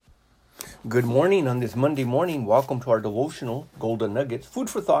Good morning on this Monday morning. Welcome to our devotional, Golden Nuggets, food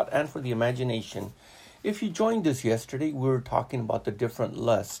for thought and for the imagination. If you joined us yesterday, we were talking about the different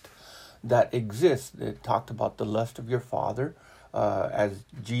lusts that exist. It talked about the lust of your father as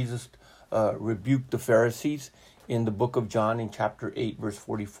Jesus rebuked the Pharisees in the book of John in chapter 8, verse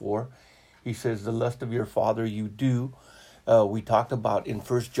 44. He says, the lust of your father you do. We talked about in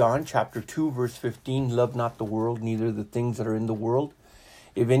 1 John chapter 2, verse 15, love not the world, neither the things that are in the world.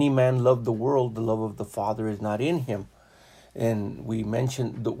 If any man love the world, the love of the Father is not in him. And we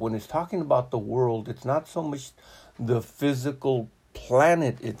mentioned that when it's talking about the world, it's not so much the physical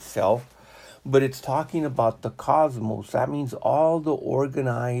planet itself, but it's talking about the cosmos. That means all the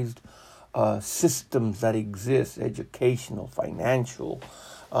organized systems that exist, educational, financial,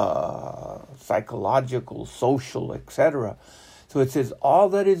 psychological, social, etc. So it says all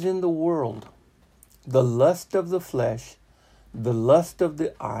that is in the world, the lust of the flesh, the lust of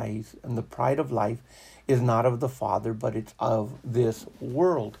the eyes, and the pride of life is not of the Father, but it's of this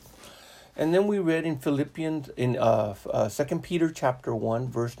world. And then we read in Philippians, in 2 Peter chapter 1,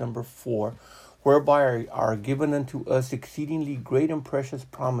 verse number 4, whereby are given unto us exceedingly great and precious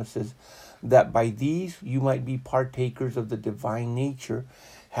promises, that by these you might be partakers of the divine nature,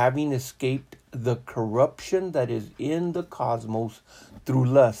 having escaped the corruption that is in the cosmos through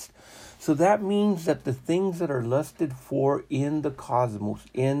lust. So that means that the things that are lusted for in the cosmos,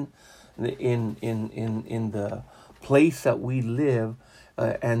 in the place that we live,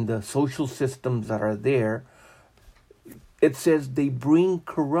 and the social systems that are there, it says they bring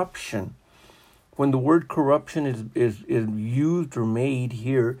corruption. When the word corruption is used or made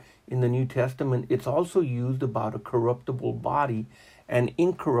here in the New Testament, it's also used about a corruptible body and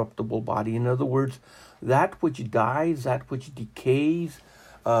incorruptible body. In other words, that which dies, that which decays,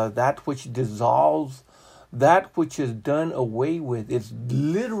 that which dissolves, that which is done away with. It's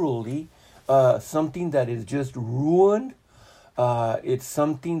literally something that is just ruined. It's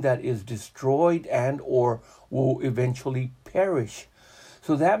something that is destroyed and or will eventually perish.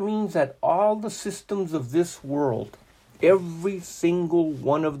 So that means that all the systems of this world, every single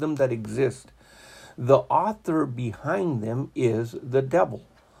one of them that exist, the author behind them is the devil.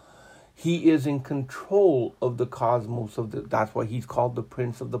 He is in control of the cosmos. That's why he's called the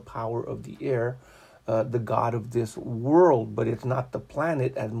prince of the power of the air, the god of this world. But it's not the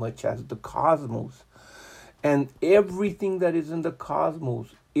planet as much as the cosmos. And everything that is in the cosmos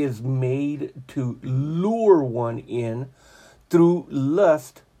is made to lure one in through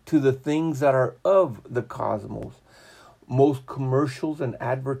lust to the things that are of the cosmos. Most commercials and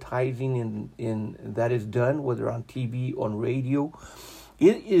advertising in that is done, whether on TV, on radio,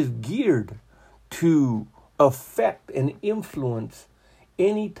 it is geared to affect and influence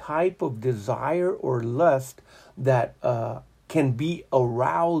any type of desire or lust that can be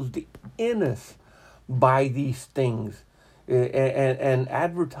aroused in us by these things. And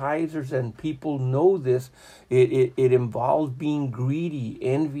advertisers and people know this. It involves being greedy,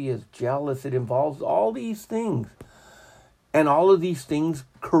 envious, jealous. It involves all these things. And all of these things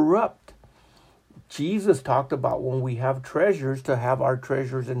corrupt. Jesus talked about when we have treasures, to have our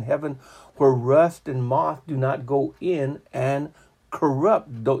treasures in heaven where rust and moth do not go in and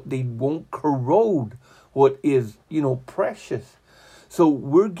corrupt. They won't corrode what is, precious. So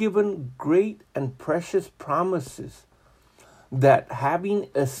we're given great and precious promises that having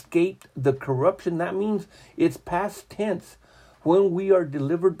escaped the corruption, that means it's past tense. When we are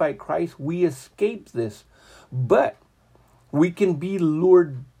delivered by Christ, we escape this. But we can be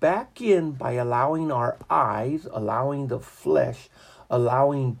lured back in by allowing our eyes, allowing the flesh,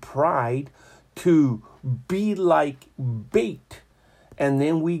 allowing pride to be like bait. And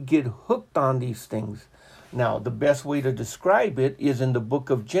then we get hooked on these things. Now, the best way to describe it is in the book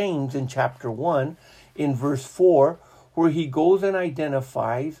of James in chapter 1, in verse 4, where he goes and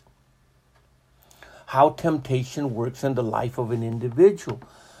identifies how temptation works in the life of an individual.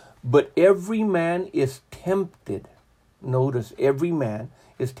 But every man is tempted. Notice, every man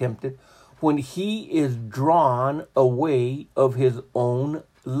is tempted when he is drawn away of his own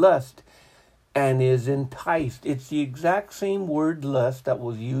lust and is enticed. It's the exact same word lust that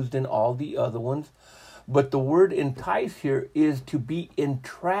was used in all the other ones, but the word entice here is to be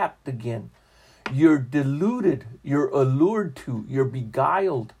entrapped again. You're deluded, you're allured to, you're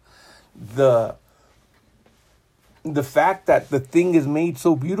beguiled. The fact that the thing is made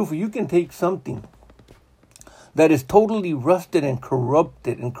so beautiful, you can take something that is totally rusted and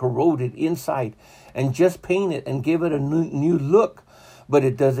corrupted and corroded inside and just paint it and give it a new look. But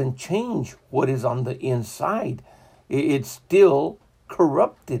it doesn't change what is on the inside. It's still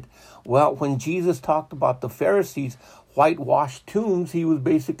corrupted. Well, when Jesus talked about the Pharisees, whitewashed tombs, he was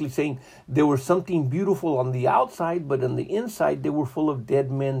basically saying there was something beautiful on the outside, but on the inside they were full of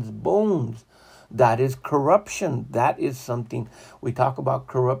dead men's bones. That is corruption. That is something. We talk about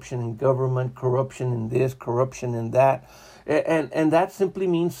corruption in government, corruption in this, corruption in that. And that simply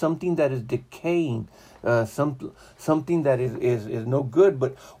means something that is decaying, something that is no good.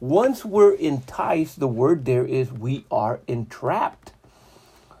 But once we're enticed, the word there is we are entrapped.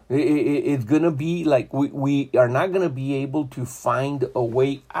 It's going to be like we are not going to be able to find a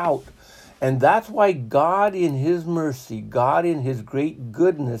way out. And that's why God in his mercy, God in his great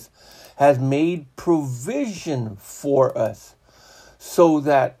goodness has made provision for us so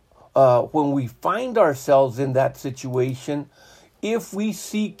that when we find ourselves in that situation, if we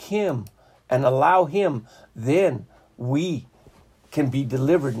seek him and allow him, then we can be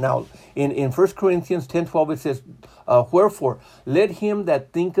delivered. Now, in 1 Corinthians 10:12, it says, wherefore, let him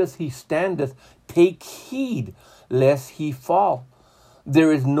that thinketh he standeth take heed lest he fall.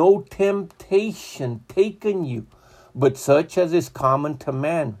 There is no temptation taken you, but such as is common to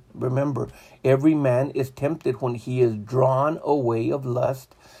man. Remember, every man is tempted when he is drawn away of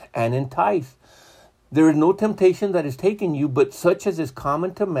lust and enticed. There is no temptation that is taken you, but such as is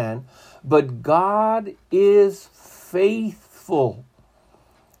common to man. But God is faithful.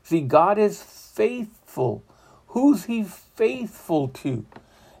 See, God is faithful. Who's he faithful to?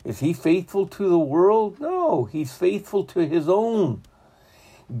 Is he faithful to the world? No, he's faithful to his own.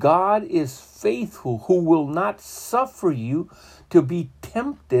 God is faithful, who will not suffer you to be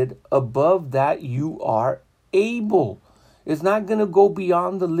tempted above that you are able. It's not going to go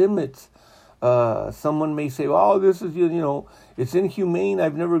beyond the limits. Someone may say, oh, this is, it's inhumane.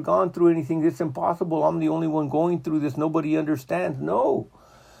 I've never gone through anything. It's impossible. I'm the only one going through this. Nobody understands. No.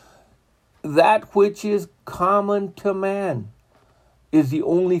 That which is common to man is the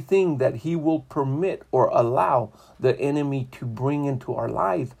only thing that he will permit or allow the enemy to bring into our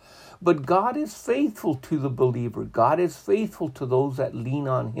lives. But God is faithful to the believer. God is faithful to those that lean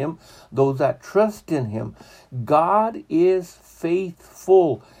on him, those that trust in him. God is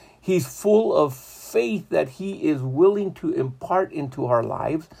faithful. He's full of faith that he is willing to impart into our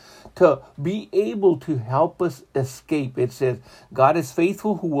lives to be able to help us escape. It says, God is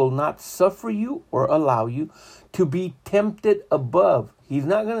faithful, who will not suffer you or allow you to be tempted above. He's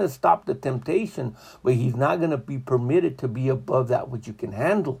not going to stop the temptation, but he's not going to be permitted to be above that which you can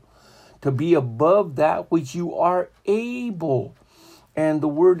handle, to be above that which you are able. And the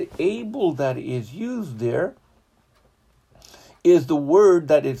word able that is used there is the word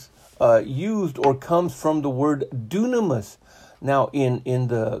that is used or comes from the word dunamis. Now, in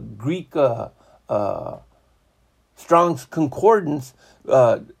the Greek Strong's Concordance,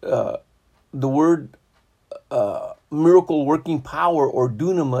 the word miracle working power or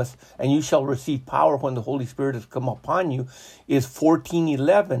dunamis, and you shall receive power when the Holy Spirit has come upon you, is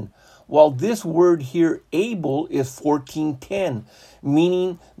 14:11. While this word here, able, is 14:10,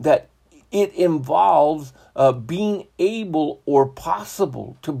 meaning that it involves being able or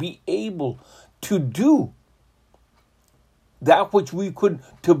possible, to be able to do that which we could,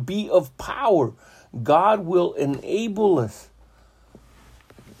 to be of power. God will enable us.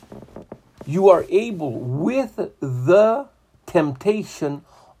 You are able, with the temptation,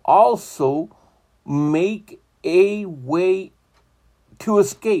 also make a way to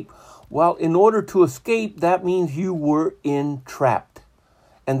escape. Well, in order to escape, that means you were entrapped.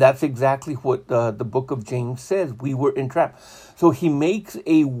 And that's exactly what the book of James says. We were entrapped. So he makes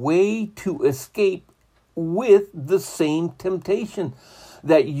a way to escape with the same temptation,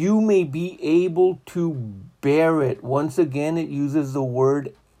 that you may be able to bear it. Once again, it uses the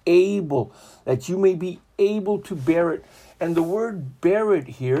word able, that you may be able to bear it. And the word bear it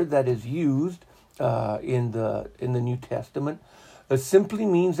here that is used in the New Testament simply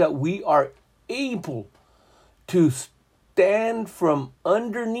means that we are able to stand from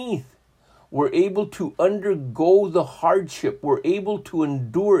underneath. We're able to undergo the hardship. We're able to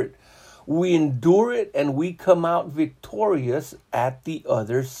endure it. We endure it and we come out victorious at the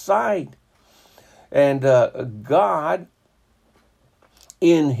other side. And God,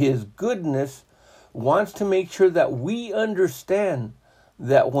 in his goodness, wants to make sure that we understand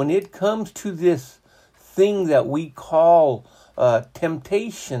that when it comes to this thing that we call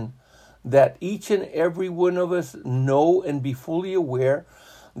temptation, that each and every one of us know and be fully aware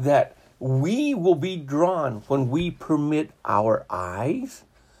that we will be drawn when we permit our eyes,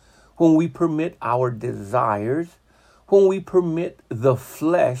 when we permit our desires, when we permit the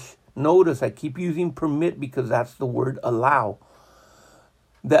flesh. Notice I keep using permit because that's the word allow.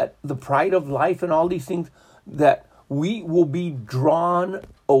 That the pride of life and all these things, that we will be drawn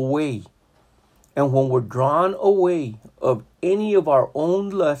away. And when we're drawn away of any of our own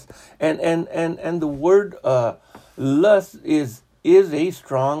lust, and the word lust is a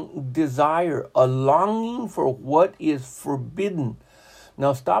strong desire, a longing for what is forbidden.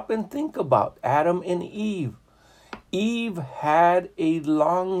 Now stop and think about Adam and Eve. Eve had a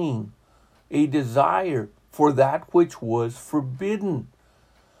longing, a desire for that which was forbidden.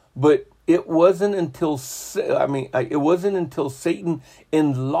 But it wasn't until Satan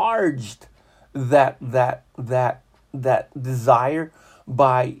enlarged that desire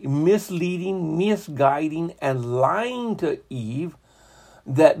by misleading, misguiding, and lying to Eve,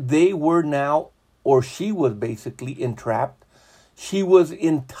 that they were now, or she was basically entrapped. She was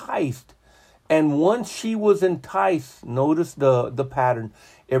enticed. And once she was enticed, notice the pattern.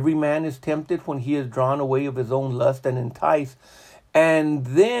 Every man is tempted when he is drawn away of his own lust and enticed. And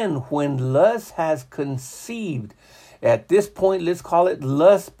then when lust has conceived, at this point, let's call it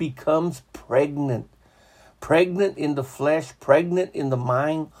lust becomes pregnant. Pregnant in the flesh, pregnant in the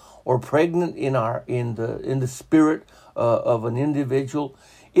mind, or pregnant in the spirit of an individual.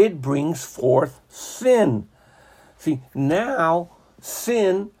 It brings forth sin. See, now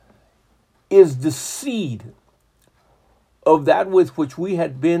sin is the seed of that with which we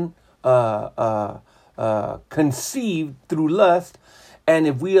had been conceived through lust. And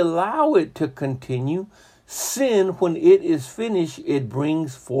if we allow it to continue, sin, when it is finished, it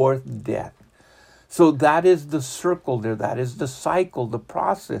brings forth death. So that is the circle there. That is the cycle, the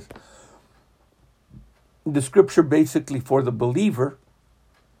process. The scripture basically for the believer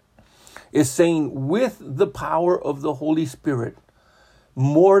is saying, with the power of the Holy Spirit,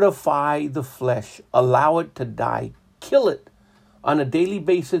 mortify the flesh, allow it to die, kill it on a daily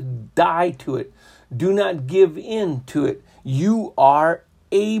basis, die to it. Do not give in to it. You are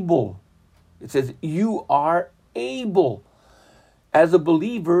able. It says you are able. As a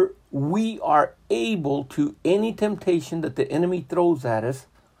believer, we are able to any temptation that the enemy throws at us.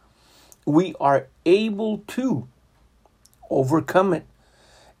 We are able to overcome it.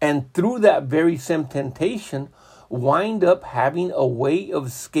 And through that very same temptation, wind up having a way of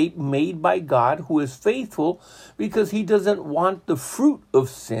escape made by God, who is faithful, because he doesn't want the fruit of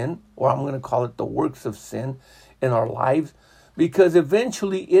sin, or I'm going to call it the works of sin, in our lives, because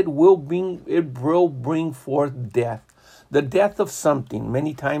eventually it will bring forth death. The death of something.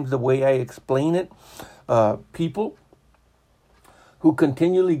 Many times the way I explain it, people who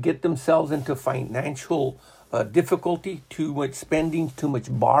continually get themselves into financial difficulty, too much spending, too much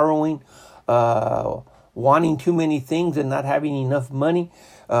borrowing, wanting too many things and not having enough money,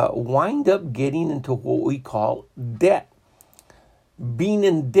 wind up getting into what we call debt. Being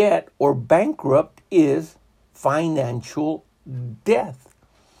in debt or bankrupt is financial death.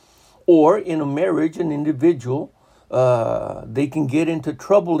 Or in a marriage, an individual, they can get into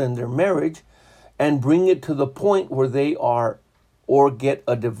trouble in their marriage and bring it to the point where they are or get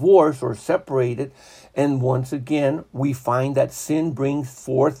a divorce or separated. And once again, we find that sin brings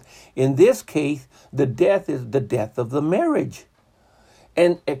forth, in this case, the death is the death of the marriage.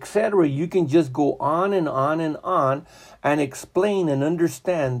 And etc. You can just go on and on and on and explain and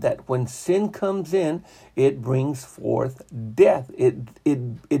understand that when sin comes in, it brings forth death.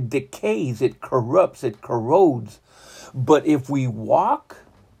 It decays, it corrupts, it corrodes. But if we walk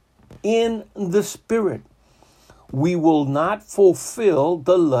in the Spirit, we will not fulfill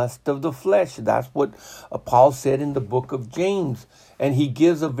the lust of the flesh. That's what Paul said in the book of James. And he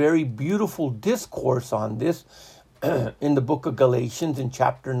gives a very beautiful discourse on this in the book of Galatians in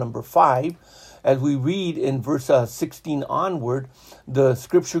chapter number 5. As we read in verse 16 onward, the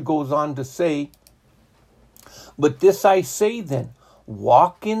scripture goes on to say, "But this I say then,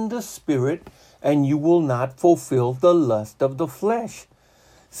 walk in the Spirit, and you will not fulfill the lust of the flesh."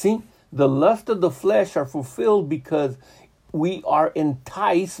 See, the lust of the flesh are fulfilled because we are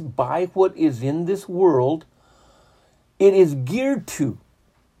enticed by what is in this world. It is geared to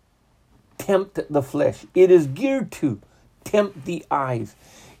tempt the flesh. It is geared to tempt the eyes.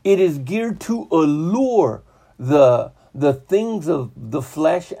 It is geared to allure the things of the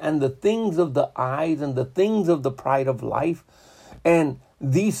flesh and the things of the eyes and the things of the pride of life. And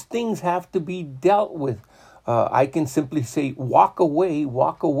these things have to be dealt with. I can simply say, walk away,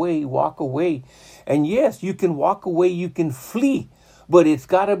 walk away, walk away. And yes, you can walk away, you can flee, but it's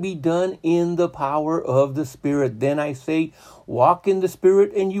got to be done in the power of the Spirit. Then I say, walk in the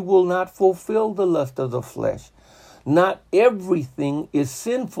Spirit and you will not fulfill the lust of the flesh. Not everything is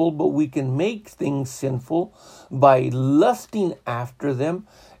sinful, but we can make things sinful by lusting after them,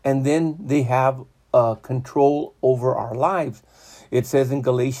 and then they have control over our lives. It says in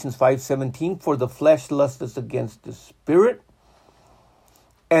Galatians 5:17, "For the flesh lusteth against the Spirit,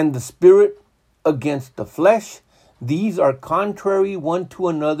 and the Spirit against the flesh. These are contrary one to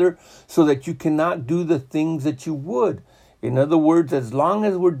another, so that you cannot do the things that you would. In other words, as long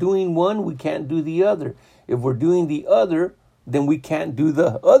as we're doing one, we can't do the other. If we're doing the other, then we can't do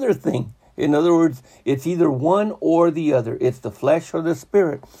the other thing. In other words, it's either one or the other. It's the flesh or the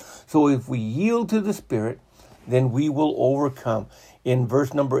spirit. So if we yield to the spirit, then we will overcome. In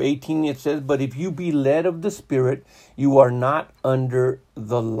verse number 18, it says, "But if you be led of the spirit, you are not under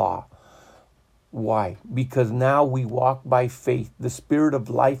the law." Why? Because now we walk by faith. The spirit of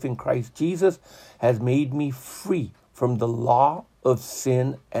life in Christ Jesus has made me free from the law of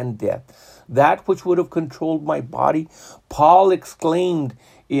sin and death. That which would have controlled my body, Paul exclaimed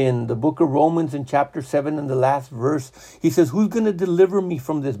in the book of Romans in chapter 7 in the last verse. He says, who's going to deliver me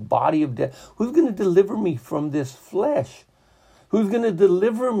from this body of death? Who's going to deliver me from this flesh? Who's going to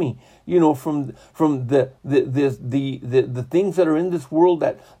deliver me, from the things that are in this world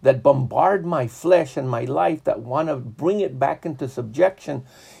that bombard my flesh and my life, that want to bring it back into subjection?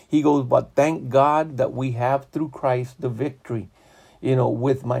 He goes, but thank God that we have through Christ the victory.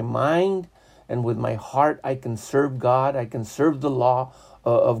 With my mind and with my heart, I can serve God. I can serve the law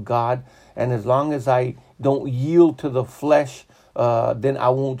of God. And as long as I don't yield to the flesh, then I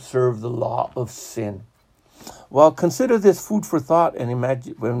won't serve the law of sin. Well, consider this food for thought and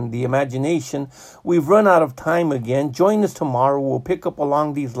the imagination. We've run out of time again. Join us tomorrow. We'll pick up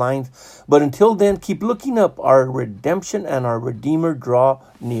along these lines. But until then, keep looking up. Our redemption and our Redeemer draw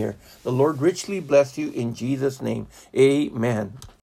near. The Lord richly bless you in Jesus' name. Amen.